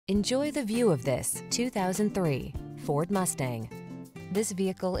Enjoy the view of this 2003 Ford Mustang. This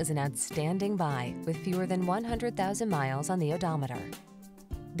vehicle is an outstanding buy with fewer than 100,000 miles on the odometer.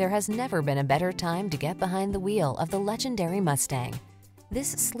 There has never been a better time to get behind the wheel of the legendary Mustang.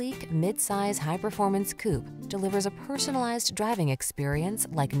 This sleek, mid-size, high-performance coupe delivers a personalized driving experience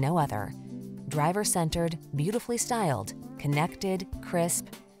like no other. Driver-centered, beautifully styled, connected,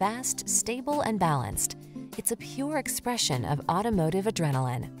 crisp, fast, stable, and balanced. It's a pure expression of automotive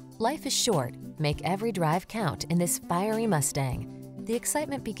adrenaline. Life is short. Make every drive count in this fiery Mustang. The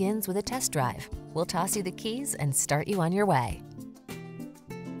excitement begins with a test drive. We'll toss you the keys and start you on your way.